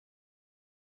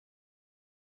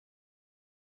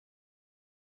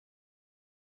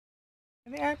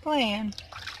They are playing.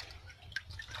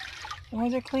 The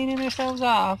ones are cleaning themselves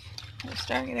off.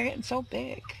 They're getting so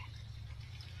big.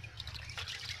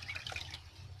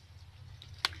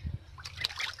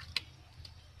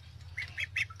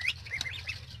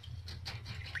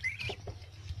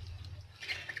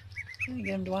 I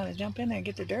get them to want to jump in there and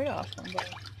get the dirt off them, but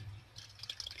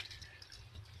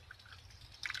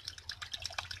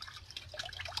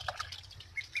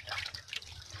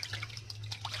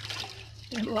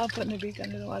they love putting their beak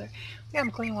under the water. We got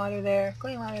them clean water there,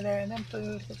 and then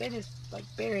food, because they just like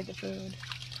buried the food.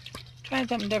 Trying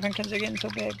something different because they're getting so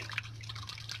big.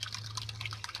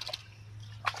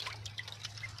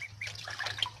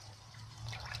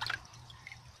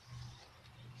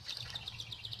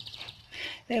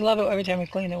 They love it every time we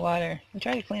clean the water. We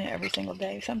try to clean it every single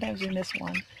day. Sometimes we miss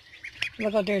one.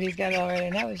 Look how dirty he's got it already,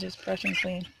 and that was just fresh and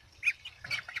clean.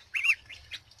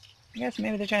 I guess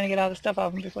maybe they're trying to get all the stuff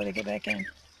off them before they get back in.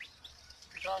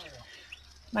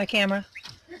 My camera.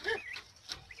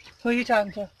 Who are you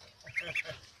talking to?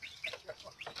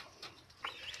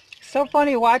 So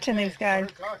funny watching these guys.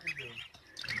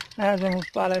 My husband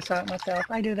thought I saw it myself.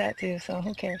 I do that too, so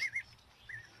who cares?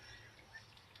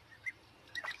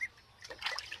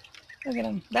 Look at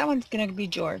him. That one's going to be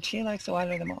George. He likes the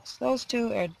water the most. Those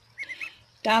two are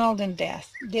Donald and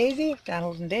Daisy.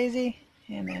 Donald and Daisy.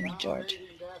 And then George.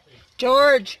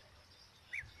 George!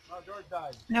 No, George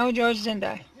died. No, George didn't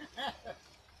die.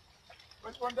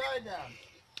 Which one died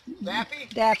then? Daffy?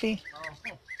 Daffy. Oh.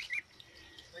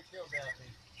 They killed Daffy.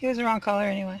 He was the wrong color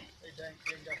anyway. They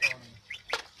ganged up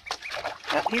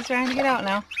on him. Oh, he's trying to get out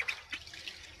now.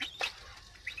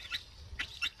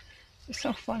 It's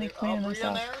so funny cleaning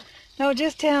themselves. No,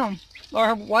 just him.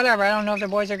 Or whatever. I don't know if they're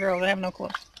boys or girls. I have no clue.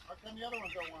 How come the other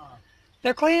ones don't want to?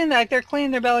 They're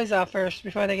cleaning their bellies off first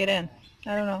before they get in.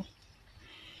 I don't know.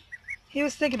 He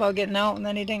was thinking about getting out and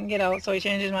then he didn't get out, so he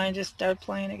changed his mind and just started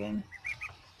playing again.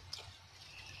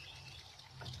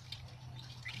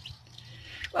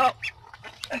 Well,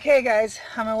 okay guys,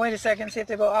 I'm gonna wait a second, see if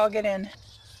they will all get in.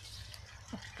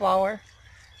 Flower.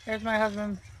 There's my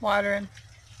husband watering.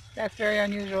 That's very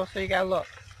unusual, so you gotta look.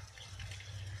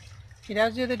 He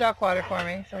does do the duck water for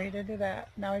me, so he did do that.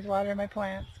 Now he's watering my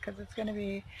plants because it's going to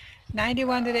be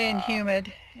 91 today and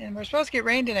humid. And we're supposed to get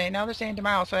rain today. Now they're saying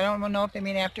tomorrow, so I don't know if they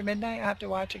mean after midnight. I'll have to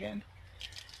watch again.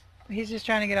 But he's just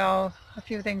trying to get a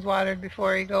few things watered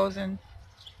before he goes and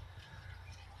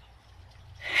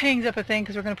hangs up a thing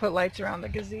because we're going to put lights around the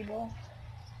gazebo.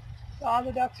 So all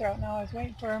the ducks are out now. I was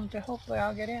waiting for them to hopefully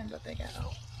all get in, but they got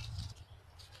out.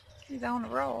 He's on the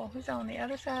roll. He's on the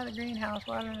other side of the greenhouse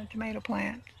watering a tomato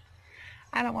plant.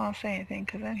 I don't want to say anything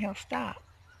because then he'll stop.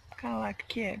 Kind of like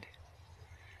a kid.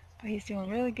 But he's doing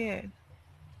really good.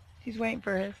 He's waiting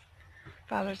for his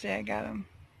Father's Day. I got him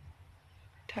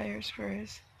tires for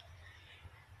his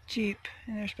Jeep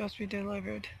and they're supposed to be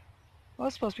delivered. Well,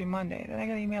 it's supposed to be Monday. Then I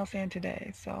got an email saying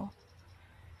today. So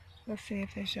let's see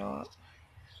if they show up.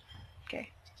 Okay.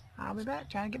 I'll be back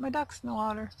trying to get my ducks in the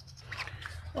water.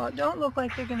 Well, it don't look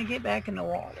like they're going to get back in the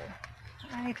water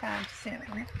anytime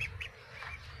soon.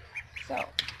 So,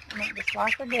 I'm going to just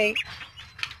lock the gate.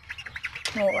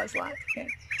 No, it was locked. Okay.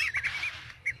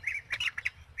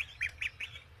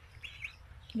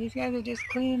 These guys are just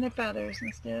cleaning their feathers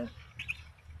and stuff.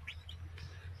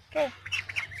 Okay.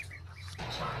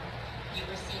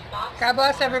 God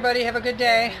bless everybody. Have a good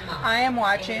day. I am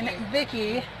watching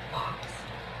Vicky.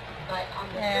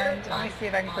 And let me see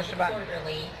if I can push the button.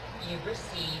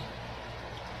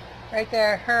 Right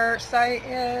there. Her site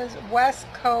is West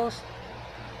Coast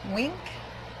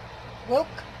Wilk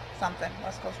something.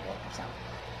 West Coast Wilk or something.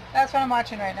 That's what I'm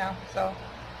watching right now. So,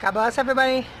 God bless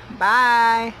everybody.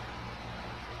 Bye.